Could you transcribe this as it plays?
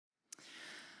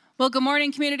Well, good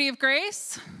morning, Community of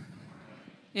Grace.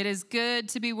 It is good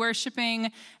to be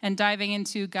worshiping and diving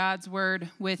into God's Word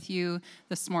with you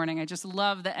this morning. I just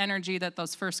love the energy that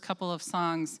those first couple of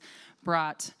songs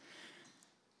brought.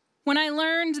 When I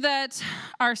learned that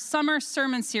our summer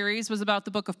sermon series was about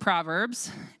the book of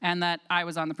Proverbs and that I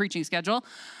was on the preaching schedule,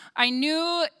 I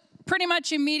knew pretty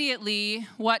much immediately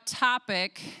what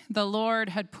topic the Lord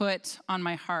had put on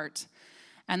my heart,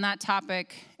 and that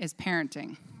topic is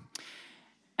parenting.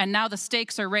 And now the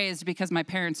stakes are raised because my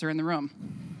parents are in the room.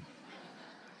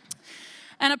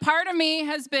 And a part of me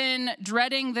has been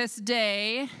dreading this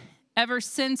day ever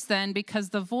since then because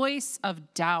the voice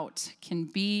of doubt can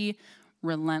be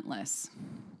relentless.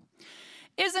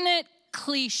 Isn't it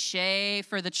cliche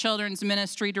for the children's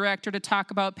ministry director to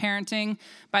talk about parenting?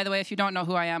 By the way, if you don't know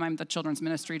who I am, I'm the children's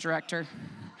ministry director.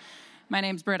 My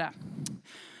name's Britta.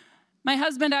 My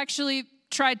husband actually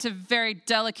tried to very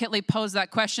delicately pose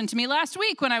that question to me last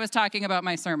week when I was talking about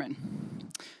my sermon.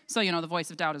 So, the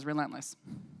voice of doubt is relentless.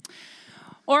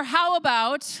 Or how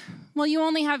about, well, you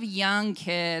only have young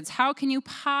kids. How can you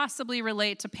possibly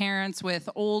relate to parents with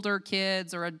older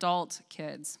kids or adult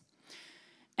kids?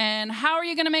 And how are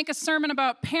you going to make a sermon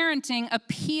about parenting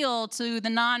appeal to the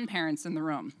non-parents in the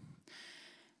room?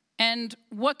 And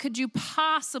what could you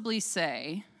possibly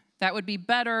say that would be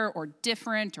better or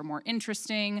different or more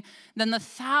interesting than the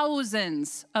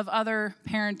thousands of other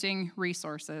parenting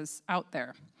resources out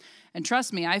there? And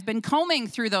trust me, I've been combing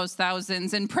through those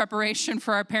thousands in preparation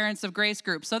for our Parents of Grace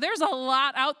group. So there's a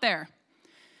lot out there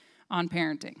on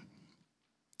parenting.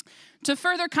 To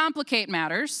further complicate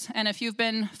matters, and if you've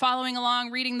been following along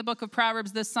reading the book of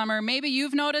Proverbs this summer, maybe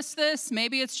you've noticed this,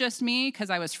 maybe it's just me because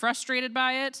I was frustrated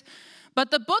by it, but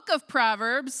the book of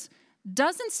Proverbs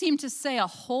doesn't seem to say a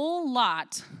whole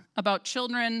lot about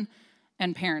children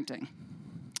and parenting.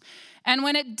 And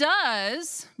when it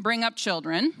does bring up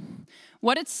children,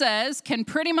 what it says can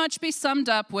pretty much be summed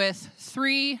up with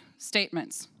 3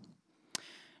 statements.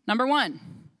 Number 1,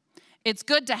 it's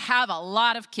good to have a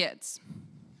lot of kids.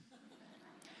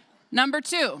 Number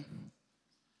 2,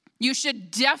 you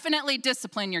should definitely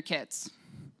discipline your kids.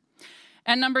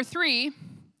 And number 3,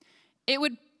 it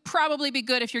would probably be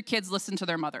good if your kids listen to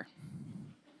their mother.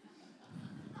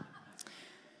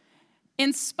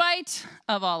 In spite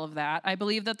of all of that, I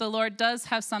believe that the Lord does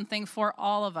have something for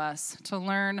all of us to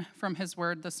learn from his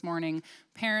word this morning,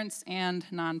 parents and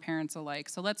non-parents alike.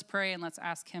 So let's pray and let's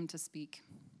ask him to speak.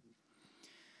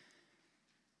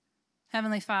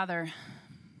 Heavenly Father,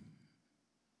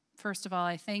 first of all,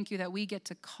 I thank you that we get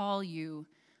to call you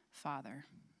Father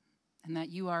and that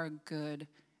you are a good,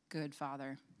 good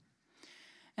Father.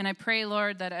 And I pray,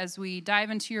 Lord, that as we dive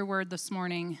into your word this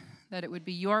morning, that it would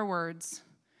be your words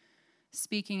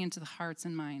speaking into the hearts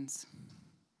and minds.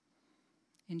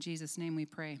 In Jesus' name we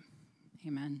pray.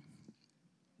 Amen.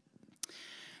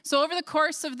 So over the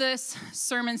course of this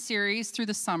sermon series through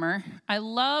the summer, I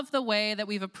love the way that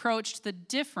we've approached the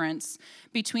difference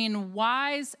between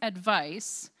wise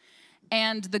advice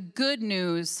and the good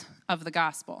news of the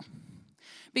gospel.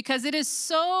 Because it is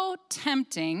so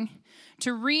tempting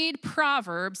to read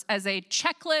Proverbs as a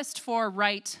checklist for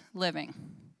right living.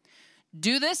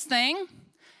 Do this thing,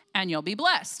 and you'll be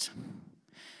blessed.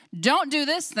 Don't do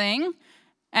this thing,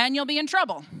 and you'll be in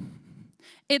trouble.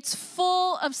 It's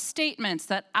full of statements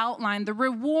that outline the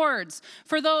rewards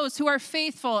for those who are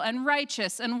faithful and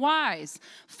righteous and wise,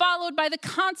 followed by the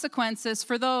consequences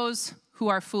for those who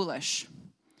are foolish.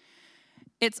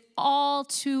 It's all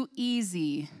too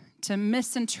easy to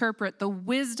misinterpret the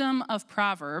wisdom of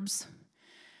Proverbs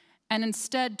and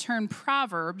instead turn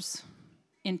Proverbs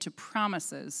into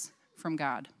promises from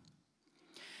God.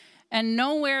 And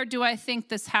nowhere do I think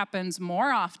this happens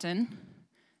more often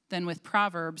than with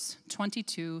Proverbs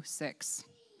 22:6.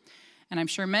 And I'm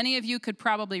sure many of you could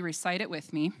probably recite it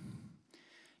with me.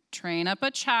 Train up a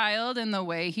child in the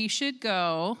way he should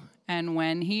go, and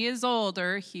when he is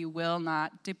older, he will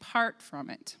not depart from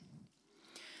it.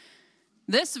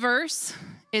 This verse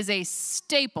is a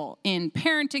staple in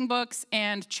parenting books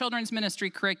and children's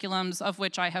ministry curriculums, of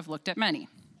which I have looked at many.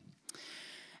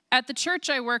 At the church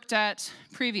I worked at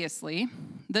previously,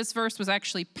 this verse was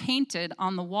actually painted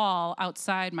on the wall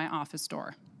outside my office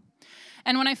door.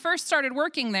 And when I first started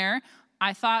working there,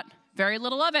 I thought very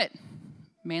little of it,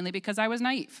 mainly because I was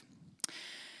naive.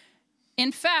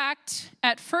 In fact,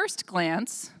 at first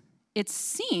glance, it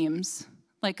seems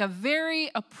like a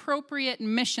very appropriate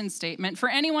mission statement for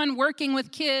anyone working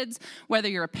with kids, whether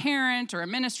you're a parent or a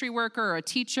ministry worker or a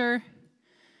teacher.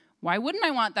 Why wouldn't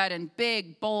I want that in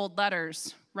big, bold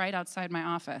letters right outside my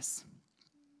office?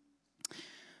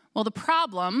 Well, the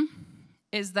problem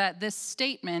is that this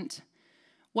statement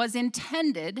was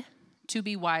intended to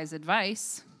be wise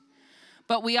advice,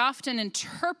 but we often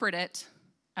interpret it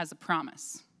as a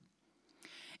promise.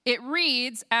 It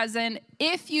reads as an,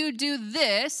 if you do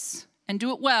this and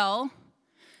do it well,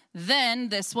 then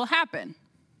this will happen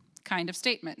kind of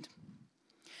statement.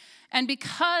 And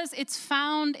because it's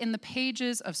found in the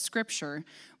pages of Scripture,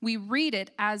 we read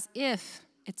it as if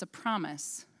it's a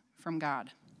promise from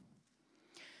God.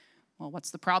 Well,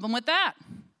 what's the problem with that?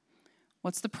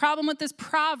 What's the problem with this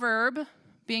proverb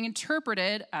being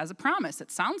interpreted as a promise?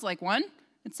 It sounds like one.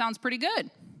 It sounds pretty good.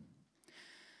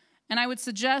 And I would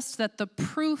suggest that the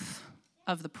proof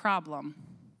of the problem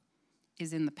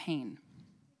is in the pain.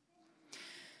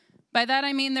 By that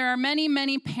I mean there are many,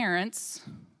 many parents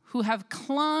who have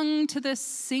clung to this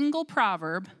single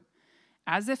proverb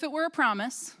as if it were a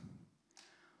promise,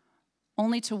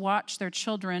 only to watch their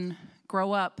children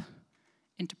grow up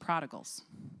into prodigals.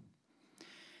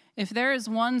 If there is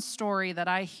one story that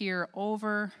I hear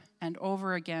over and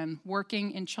over again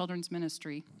working in children's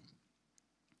ministry,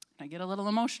 I get a little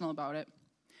emotional about it,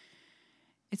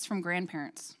 it's from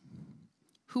grandparents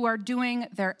who are doing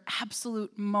their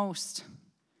absolute most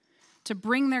to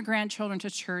bring their grandchildren to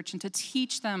church and to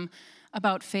teach them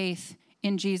about faith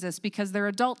in Jesus because their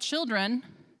adult children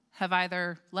have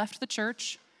either left the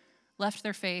church, left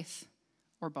their faith,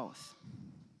 or both.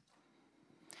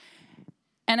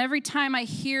 And every time I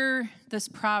hear this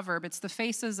proverb, it's the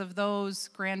faces of those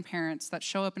grandparents that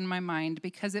show up in my mind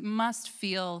because it must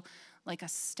feel like a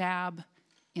stab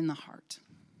in the heart.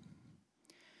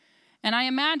 And I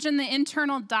imagine the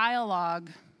internal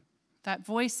dialogue, that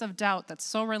voice of doubt that's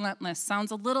so relentless,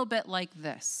 sounds a little bit like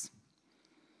this.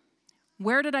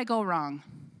 Where did I go wrong?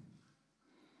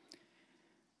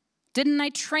 Didn't I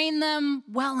train them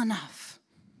well enough?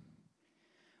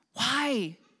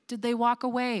 Why did they walk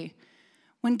away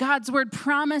when God's word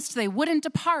promised they wouldn't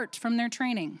depart from their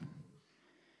training?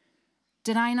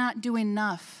 Did I not do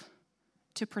enough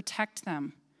to protect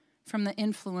them from the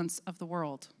influence of the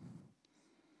world?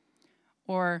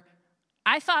 Or,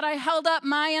 I thought I held up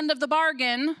my end of the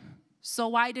bargain, so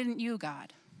why didn't you,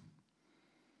 God?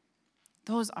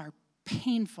 Those are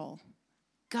painful,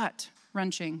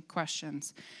 gut-wrenching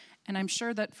questions. And I'm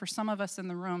sure that for some of us in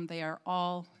the room, they are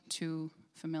all too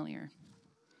familiar.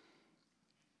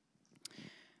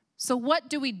 So what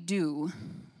do we do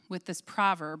with this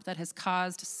proverb that has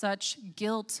caused such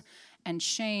guilt and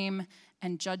shame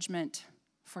and judgment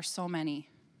for so many,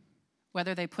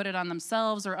 whether they put it on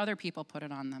themselves or other people put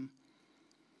it on them?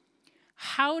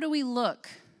 How do we look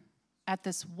at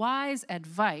this wise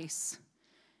advice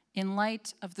in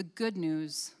light of the good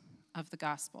news of the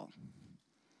gospel?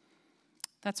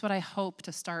 That's what I hope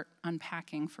to start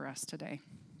unpacking for us today.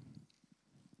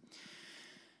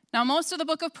 Now, most of the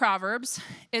book of Proverbs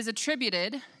is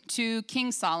attributed to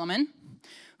King Solomon,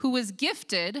 who was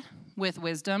gifted with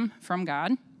wisdom from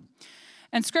God.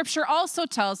 And Scripture also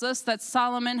tells us that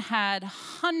Solomon had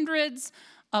hundreds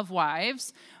of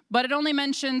wives, but it only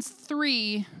mentions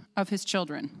 3 of his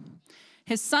children: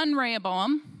 his son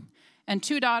Rehoboam and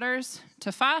 2 daughters,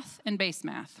 Tephath and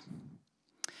Basemath.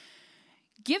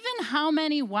 Given how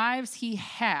many wives he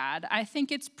had, I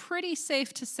think it's pretty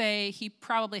safe to say he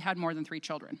probably had more than 3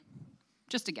 children.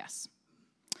 Just a guess.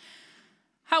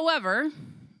 However,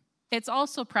 it's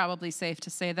also probably safe to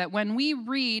say that when we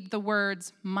read the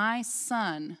words, "my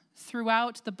son,"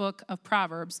 throughout the book of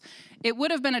Proverbs, it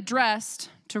would have been addressed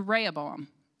to Rehoboam,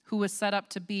 who was set up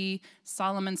to be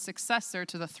Solomon's successor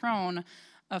to the throne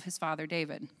of his father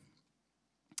David.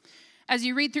 As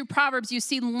you read through Proverbs, you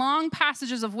see long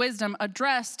passages of wisdom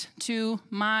addressed to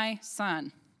 "my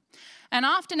son." And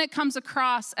often it comes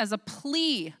across as a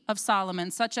plea of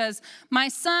Solomon, such as, "My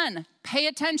son, pay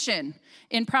attention,"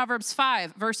 in Proverbs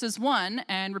 5, verses 1,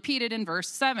 and repeated in verse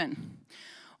 7.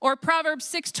 Or Proverbs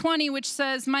 6:20, which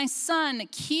says, "My son,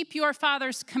 keep your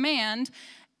father's command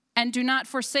and do not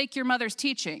forsake your mother's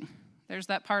teaching." There's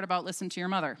that part about listen to your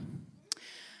mother.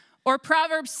 Or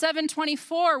Proverbs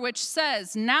 7:24, which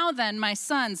says, "Now then, my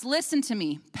sons, listen to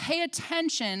me. Pay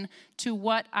attention to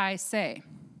what I say."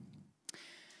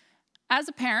 As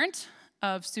a parent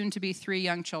of soon-to-be 3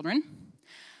 young children,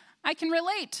 I can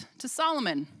relate to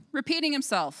Solomon repeating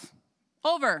himself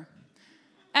over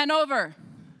and over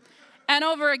and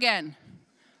over again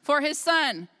for his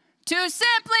son to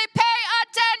simply pay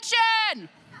attention.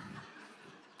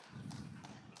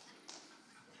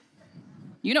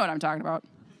 You know what I'm talking about.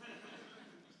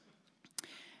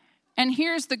 And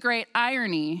here's the great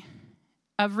irony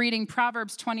of reading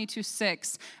Proverbs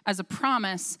 22:6 as a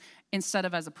promise instead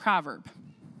of as a proverb.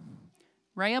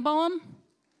 Rehoboam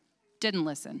didn't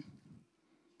listen,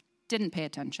 didn't pay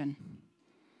attention.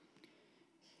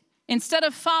 Instead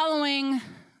of following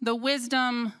the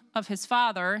wisdom of his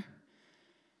father,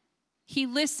 he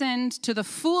listened to the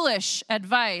foolish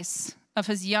advice of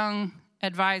his young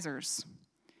advisors.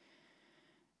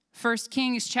 1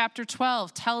 Kings chapter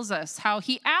 12 tells us how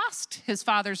he asked his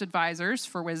father's advisors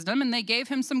for wisdom, and they gave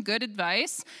him some good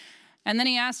advice. And then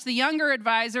he asked the younger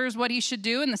advisors what he should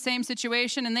do in the same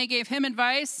situation, and they gave him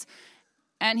advice,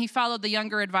 and he followed the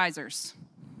younger advisors.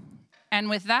 And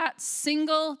with that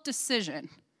single decision,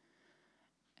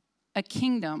 a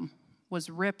kingdom was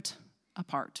ripped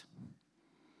apart.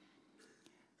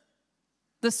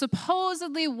 The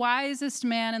supposedly wisest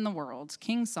man in the world,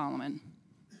 King Solomon,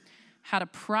 had a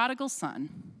prodigal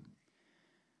son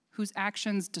whose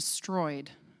actions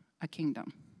destroyed a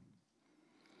kingdom.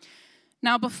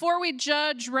 Now, before we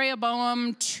judge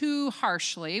Rehoboam too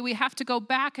harshly, we have to go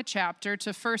back a chapter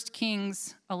to 1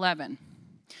 Kings 11.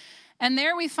 And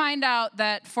there we find out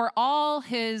that for all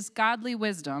his godly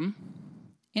wisdom,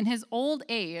 in his old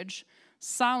age,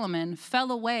 Solomon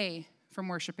fell away from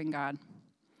worshiping God.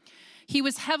 He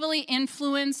was heavily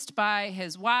influenced by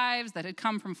his wives that had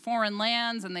come from foreign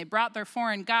lands, and they brought their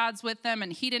foreign gods with them,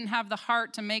 and he didn't have the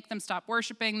heart to make them stop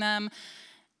worshiping them.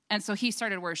 And so he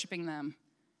started worshiping them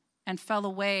and fell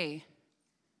away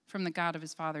from the God of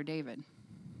his father David.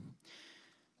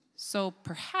 So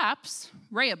perhaps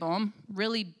Rehoboam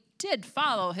really did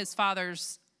follow his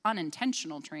father's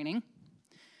unintentional training.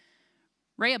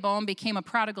 Rehoboam became a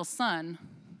prodigal son,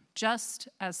 just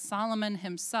as Solomon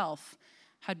himself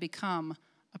had become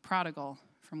a prodigal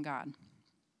from God.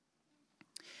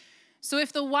 So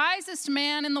if the wisest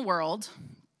man in the world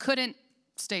couldn't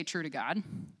stay true to God,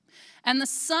 and the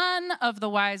son of the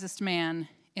wisest man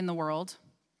in the world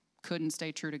couldn't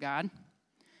stay true to God,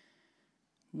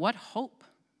 what hope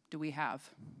do we have?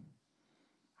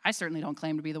 I certainly don't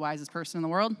claim to be the wisest person in the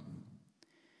world.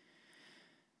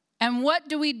 And what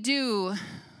do we do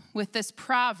with this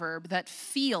proverb that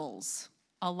feels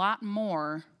a lot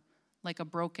more like a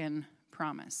broken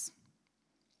promise?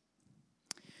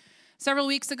 Several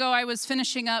weeks ago, I was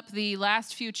finishing up the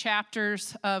last few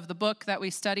chapters of the book that we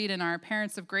studied in our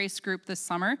Parents of Grace group this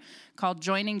summer called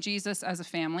Joining Jesus as a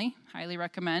Family. Highly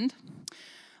recommend.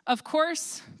 Of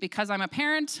course, because I'm a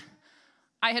parent,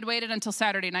 I had waited until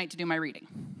Saturday night to do my reading.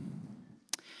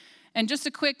 And just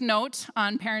a quick note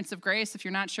on Parents of Grace, if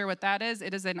you're not sure what that is,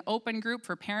 it is an open group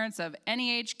for parents of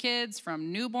any age kids,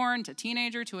 from newborn to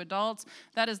teenager to adults.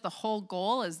 That is the whole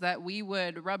goal, is that we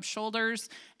would rub shoulders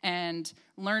and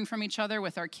learn from each other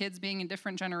with our kids being in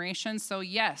different generations. So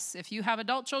yes, if you have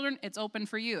adult children, it's open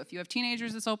for you. If you have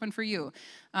teenagers, it's open for you.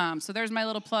 So there's my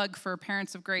little plug for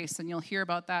Parents of Grace, and you'll hear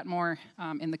about that more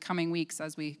in the coming weeks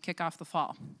as we kick off the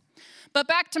fall. But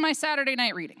back to my Saturday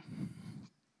night reading.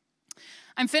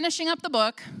 I'm finishing up the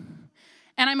book,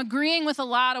 and I'm agreeing with a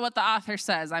lot of what the author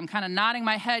says. I'm kind of nodding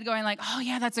my head, going like, oh,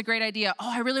 yeah, that's a great idea. Oh,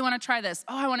 I really want to try this.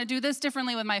 Oh, I want to do this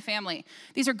differently with my family.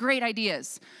 These are great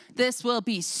ideas. This will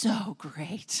be so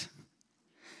great.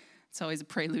 It's always a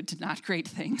prelude to not great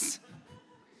things.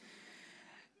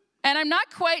 And I'm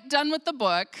not quite done with the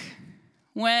book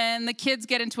when the kids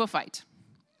get into a fight.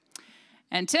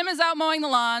 And Tim is out mowing the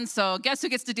lawn, so guess who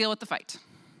gets to deal with the fight?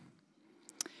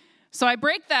 So I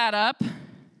break that up,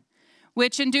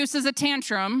 which induces a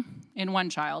tantrum in one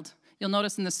child. You'll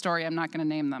notice in this story, I'm not going to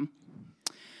name them.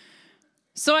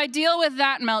 So I deal with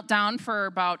that meltdown for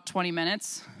about 20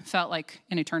 minutes. Felt like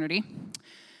an eternity.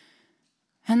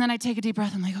 And then I take a deep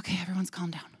breath. I'm like, okay, everyone's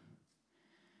calm down.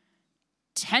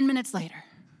 10 minutes later,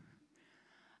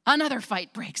 another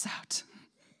fight breaks out.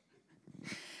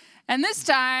 And this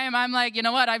time, I'm like, you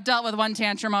know what? I've dealt with one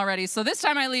tantrum already. So this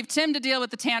time I leave Tim to deal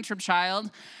with the tantrum child.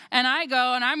 And I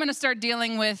go, and I'm going to start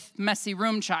dealing with messy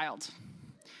room child.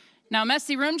 Now,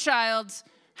 messy room child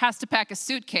has to pack a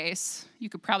suitcase. You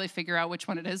could probably figure out which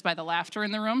one it is by the laughter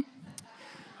in the room.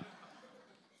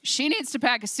 She needs to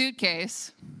pack a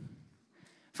suitcase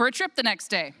for a trip the next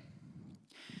day.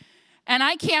 And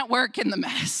I can't work in the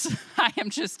mess.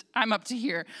 I'm up to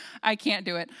here. I can't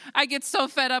do it. I get so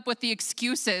fed up with the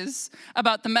excuses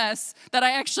about the mess that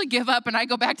I actually give up and I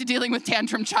go back to dealing with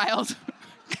tantrum child.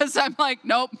 Because I'm like,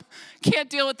 nope, can't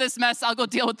deal with this mess. I'll go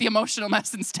deal with the emotional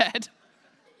mess instead.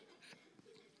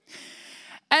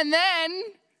 And then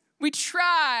we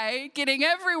try getting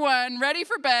everyone ready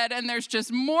for bed, and there's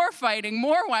just more fighting,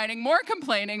 more whining, more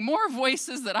complaining, more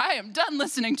voices that I am done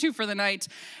listening to for the night.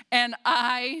 And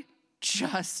I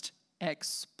just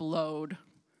explode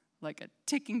like a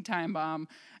ticking time bomb,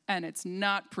 and it's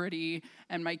not pretty,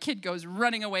 and my kid goes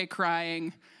running away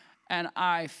crying, and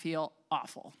I feel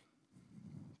awful.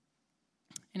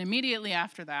 And immediately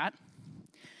after that,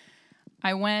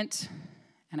 I went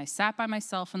and I sat by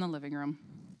myself in the living room,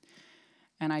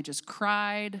 And I just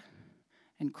cried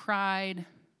and cried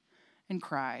and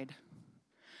cried.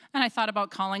 And I thought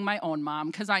about calling my own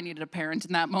mom because I needed a parent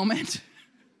in that moment.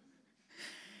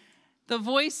 The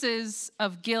voices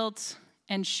of guilt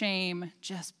and shame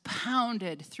just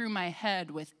pounded through my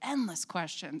head with endless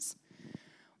questions.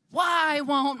 Why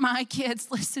won't my kids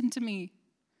listen to me?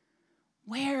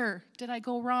 Where did I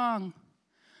go wrong?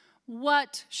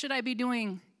 What should I be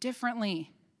doing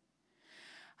differently?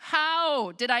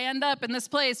 How did I end up in this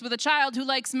place with a child who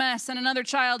likes mess and another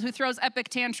child who throws epic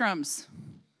tantrums?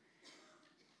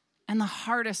 And the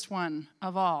hardest one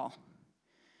of all,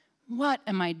 what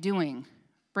am I doing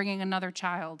bringing another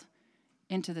child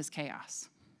into this chaos?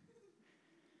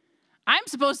 I'm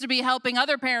supposed to be helping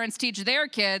other parents teach their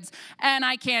kids, and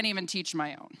I can't even teach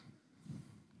my own.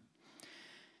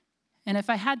 And if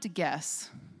I had to guess,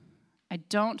 I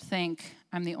don't think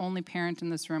I'm the only parent in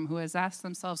this room who has asked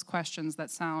themselves questions that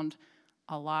sound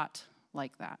a lot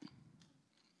like that.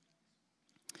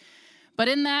 But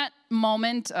in that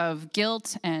moment of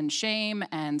guilt and shame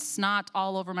and snot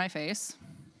all over my face,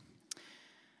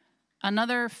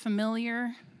 another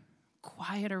familiar,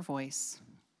 quieter voice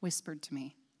whispered to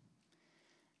me.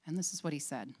 And this is what he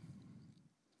said.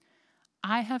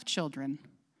 I have children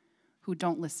who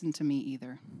don't listen to me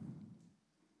either.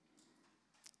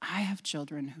 I have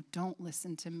children who don't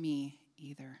listen to me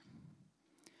either.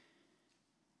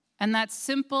 And that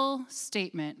simple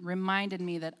statement reminded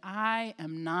me that I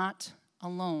am not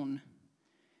alone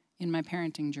in my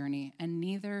parenting journey, and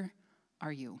neither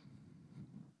are you.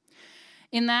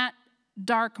 In that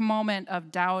dark moment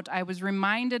of doubt, I was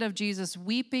reminded of Jesus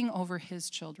weeping over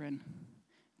his children.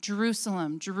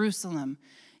 Jerusalem, Jerusalem,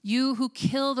 you who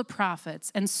kill the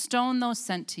prophets and stone those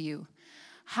sent to you.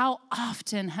 How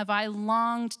often have I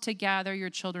longed to gather your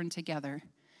children together,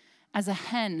 as a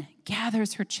hen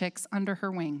gathers her chicks under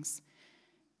her wings,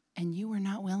 and you were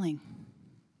not willing.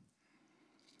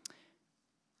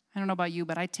 I don't know about you,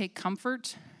 but I take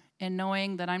comfort in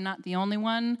knowing that I'm not the only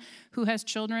one who has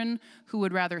children who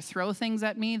would rather throw things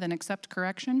at me than accept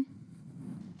correction.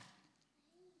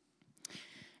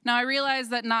 Now, I realize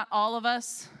that not all of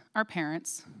us are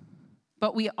parents,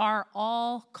 but we are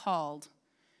all called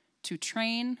to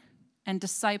train and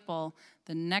disciple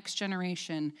the next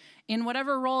generation in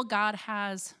whatever role God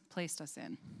has placed us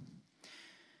in.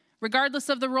 Regardless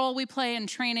of the role we play in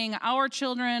training our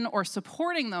children or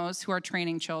supporting those who are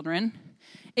training children,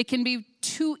 it can be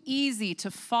too easy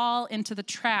to fall into the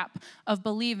trap of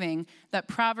believing that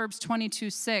Proverbs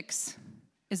 22:6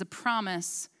 is a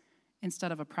promise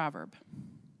instead of a proverb.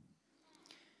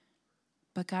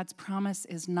 But God's promise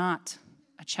is not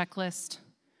a checklist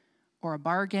or a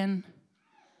bargain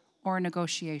or a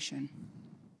negotiation.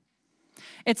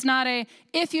 It's not a,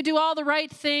 if you do all the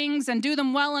right things and do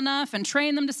them well enough and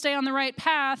train them to stay on the right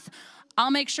path,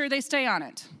 I'll make sure they stay on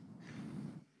it.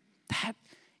 That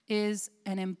is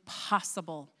an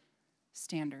impossible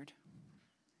standard.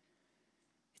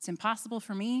 It's impossible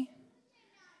for me.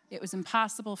 It was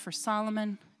impossible for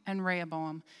Solomon and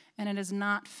Rehoboam. And it is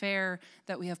not fair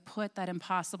that we have put that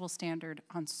impossible standard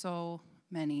on so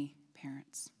many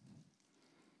parents.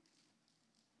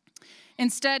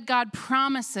 Instead, God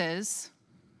promises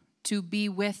to be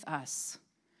with us,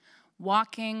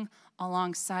 walking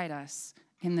alongside us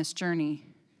in this journey.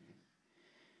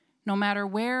 No matter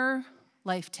where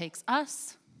life takes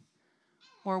us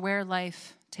or where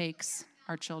life takes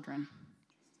our children.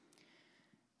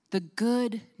 The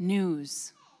good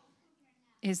news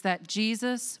is that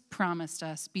Jesus promised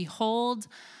us, behold,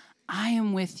 I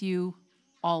am with you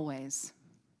always,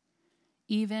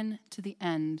 even to the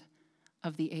end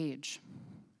of the age.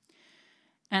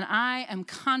 And I am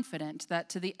confident that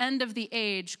to the end of the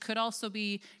age could also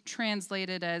be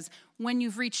translated as when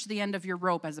you've reached the end of your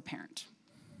rope as a parent.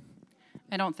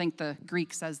 I don't think the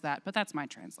Greek says that, but that's my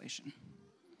translation.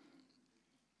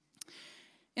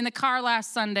 In the car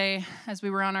last Sunday, as we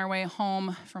were on our way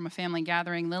home from a family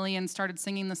gathering, Lillian started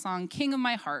singing the song, King of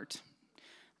My Heart.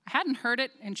 I hadn't heard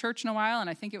it in church in a while, and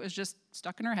I think it was just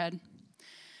stuck in her head.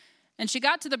 And she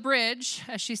got to the bridge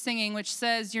as she's singing, which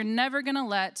says, you're never going to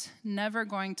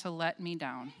let me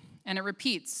down. And it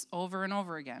repeats over and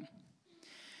over again.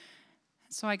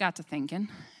 So I got to thinking,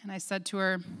 and I said to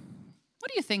her,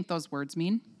 what do you think those words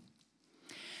mean?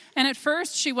 And at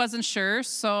first, she wasn't sure,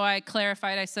 so I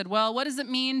clarified. I said, well, what does it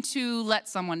mean to let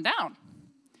someone down?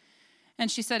 And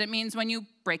she said, it means when you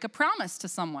break a promise to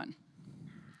someone.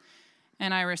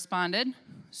 And I responded,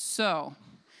 so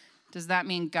does that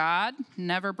mean God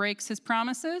never breaks his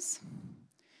promises?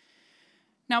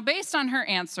 Now, based on her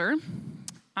answer,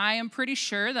 I am pretty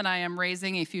sure that I am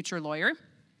raising a future lawyer.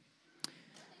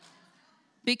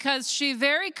 because she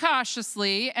very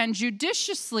cautiously and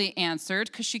judiciously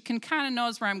answered, because she kind of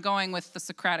knows where I'm going with the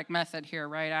Socratic method here,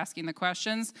 right? Asking the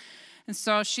questions. And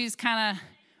so she's kind of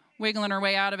wiggling her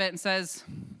way out of it and says,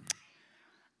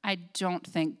 I don't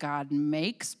think God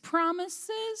makes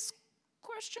promises, ?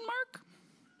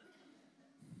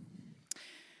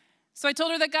 So I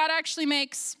told her that God actually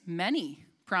makes many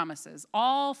promises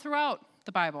all throughout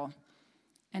the Bible,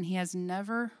 and he has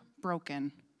never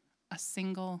broken a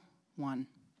single one.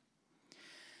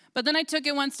 But then I took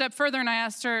it one step further and I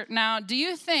asked her, now, do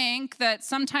you think that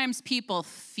sometimes people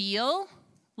feel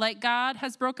like God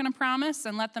has broken a promise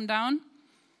and let them down?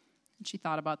 And she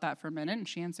thought about that for a minute and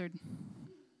she answered,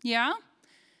 yeah,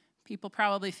 people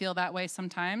probably feel that way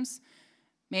sometimes.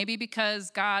 Maybe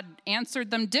because God answered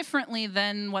them differently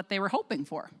than what they were hoping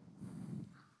for.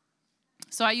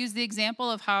 So I used the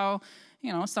example of how,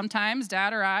 sometimes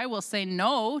Dad or I will say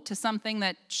no to something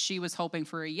that she was hoping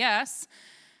for a yes,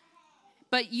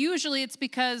 but usually it's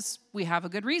because we have a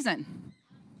good reason.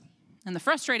 And the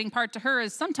frustrating part to her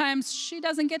is sometimes she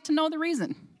doesn't get to know the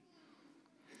reason.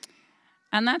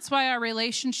 And that's why our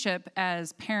relationship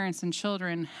as parents and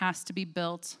children has to be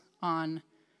built on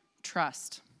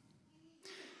trust.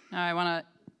 Now, I want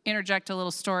to interject a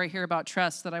little story here about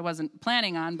trust that I wasn't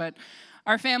planning on, but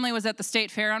our family was at the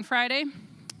state fair on Friday.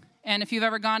 And if you've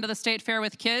ever gone to the state fair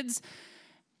with kids,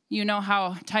 you know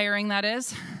how tiring that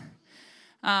is.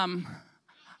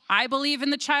 I believe in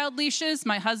the child leashes.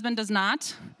 My husband does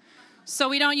not. So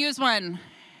we don't use one.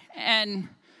 And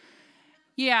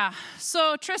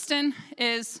so Tristan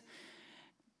is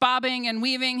bobbing and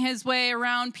weaving his way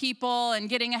around people and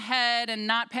getting ahead and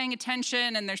not paying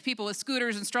attention. And there's people with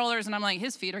scooters and strollers. And I'm like,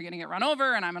 his feet are going to get run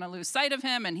over and I'm going to lose sight of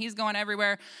him. And he's going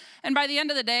everywhere. And by the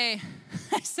end of the day,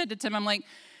 I said to Tim, I'm like,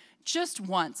 just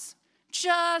once,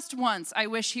 I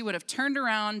wish he would have turned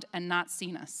around and not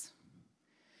seen us.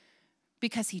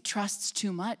 Because he trusts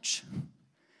too much.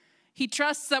 He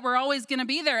trusts that we're always going to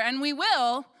be there. And we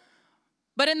will.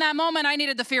 But in that moment, I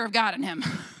needed the fear of God in him.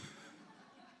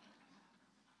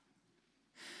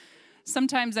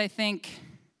 Sometimes I think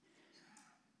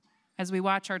as we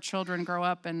watch our children grow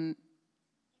up and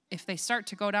if they start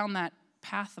to go down that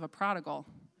path of a prodigal,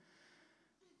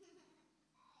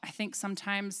 I think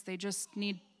sometimes they just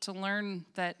need to learn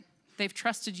that they've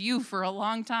trusted you for a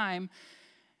long time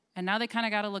and now they kind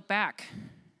of got to look back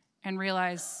and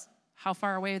realize how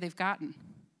far away they've gotten.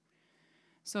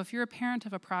 So if you're a parent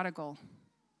of a prodigal,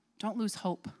 don't lose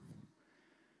hope.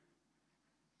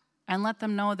 And let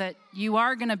them know that you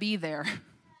are going to be there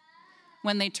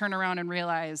when they turn around and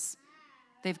realize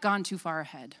they've gone too far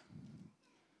ahead.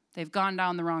 They've gone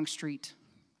down the wrong street.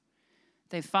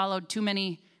 They've followed too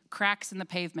many cracks in the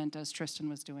pavement, as Tristan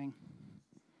was doing.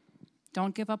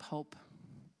 Don't give up hope.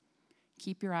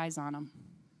 Keep your eyes on them.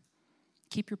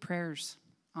 Keep your prayers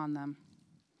on them.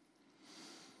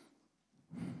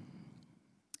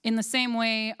 In the same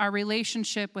way, our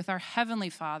relationship with our Heavenly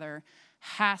Father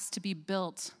has to be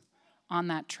built on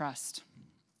that trust.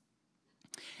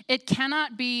 It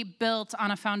cannot be built on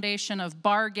a foundation of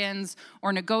bargains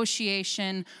or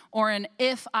negotiation or an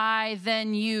if I,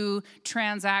 then you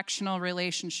transactional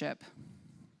relationship.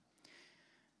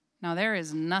 Now, there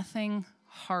is nothing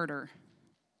harder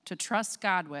to trust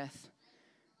God with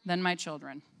than my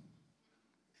children.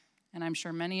 And I'm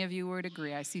sure many of you would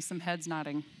agree. I see some heads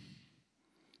nodding.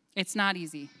 It's not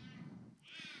easy.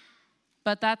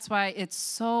 But that's why it's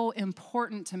so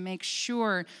important to make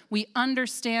sure we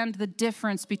understand the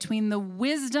difference between the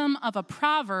wisdom of a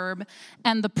proverb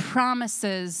and the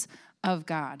promises of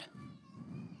God.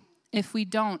 If we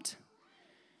don't,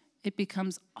 it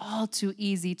becomes all too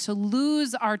easy to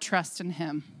lose our trust in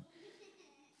Him.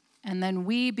 And then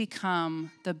we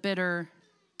become the bitter,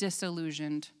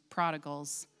 disillusioned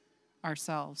prodigals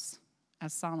ourselves,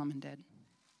 as Solomon did.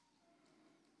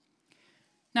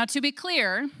 Now, to be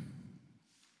clear,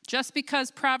 just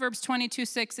because Proverbs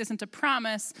 22:6 isn't a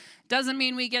promise doesn't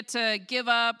mean we get to give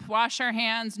up, wash our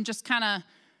hands, and just kind of,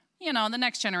 the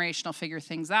next generation will figure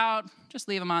things out. Just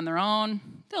leave them on their own.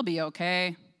 They'll be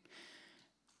okay.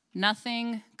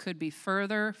 Nothing could be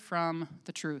further from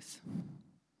the truth.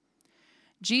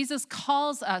 Jesus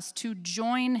calls us to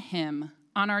join Him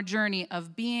on our journey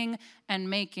of being and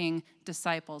making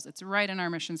disciples. It's right in our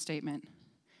mission statement.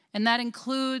 And that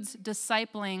includes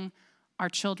discipling our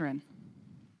children.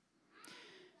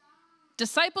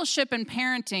 Discipleship and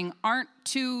parenting aren't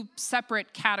two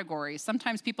separate categories.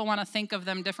 Sometimes people want to think of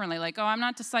them differently, like, I'm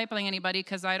not discipling anybody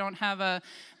because I don't have a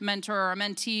mentor or a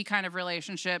mentee kind of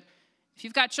relationship. If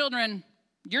you've got children,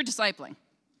 you're discipling.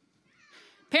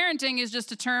 Parenting is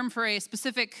just a term for a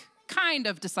specific kind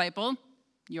of disciple,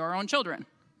 your own children.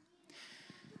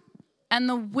 And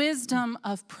the wisdom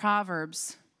of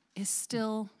Proverbs is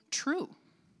still true.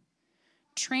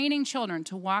 Training children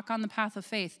to walk on the path of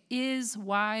faith is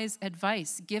wise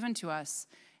advice given to us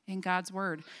in God's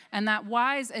word. And that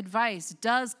wise advice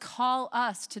does call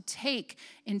us to take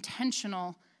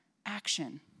intentional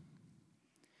action.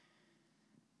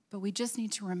 But we just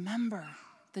need to remember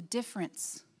the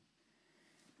difference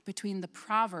between the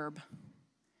proverb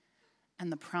and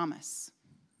the promise.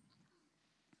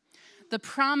 The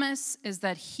promise is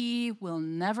that he will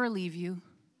never leave you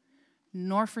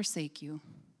nor forsake you.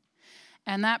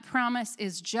 And that promise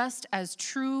is just as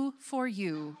true for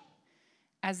you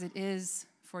as it is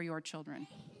for your children.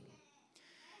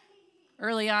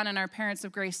 Early on in our Parents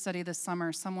of Grace study this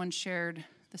summer, someone shared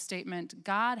the statement,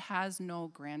 God has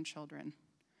no grandchildren.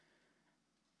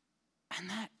 And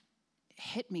that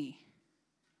hit me.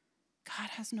 God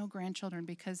has no grandchildren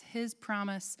because his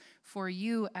promise for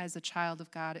you as a child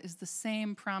of God is the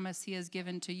same promise he has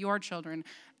given to your children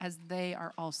as they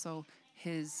are also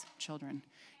his children.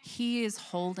 He is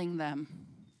holding them.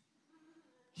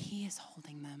 He is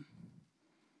holding them.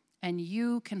 And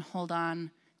you can hold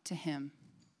on to him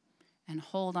and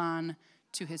hold on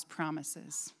to his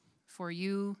promises for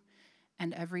you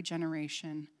and every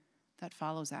generation that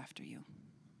follows after you.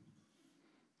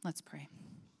 Let's pray.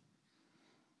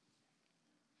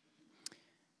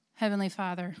 Heavenly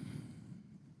Father,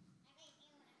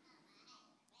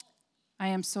 I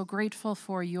am so grateful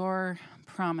for your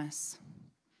promise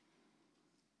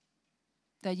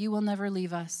that you will never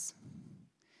leave us,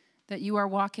 that you are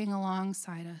walking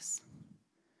alongside us,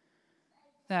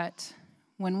 that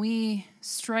when we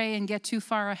stray and get too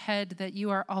far ahead, that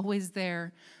you are always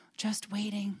there, just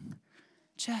waiting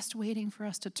for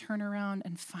us to turn around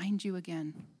and find you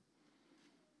again.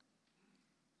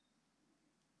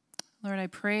 Lord, I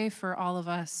pray for all of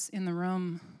us in the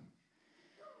room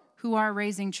who are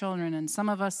raising children, and some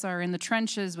of us are in the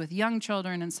trenches with young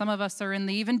children, and some of us are in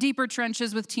the even deeper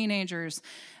trenches with teenagers,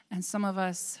 and some of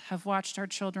us have watched our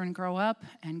children grow up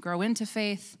and grow into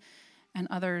faith, and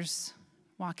others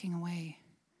walking away.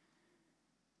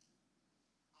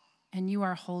 And you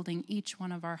are holding each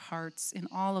one of our hearts in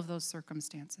all of those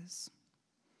circumstances.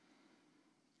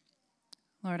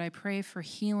 Lord, I pray for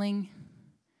healing,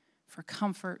 for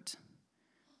comfort,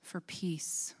 for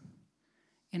peace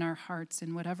in our hearts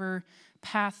in whatever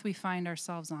path we find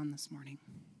ourselves on this morning.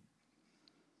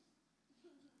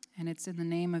 And it's in the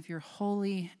name of your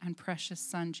holy and precious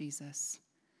Son, Jesus,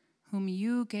 whom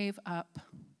you gave up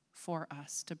for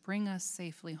us to bring us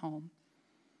safely home,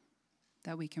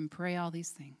 that we can pray all these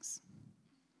things.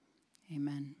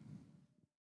 Amen.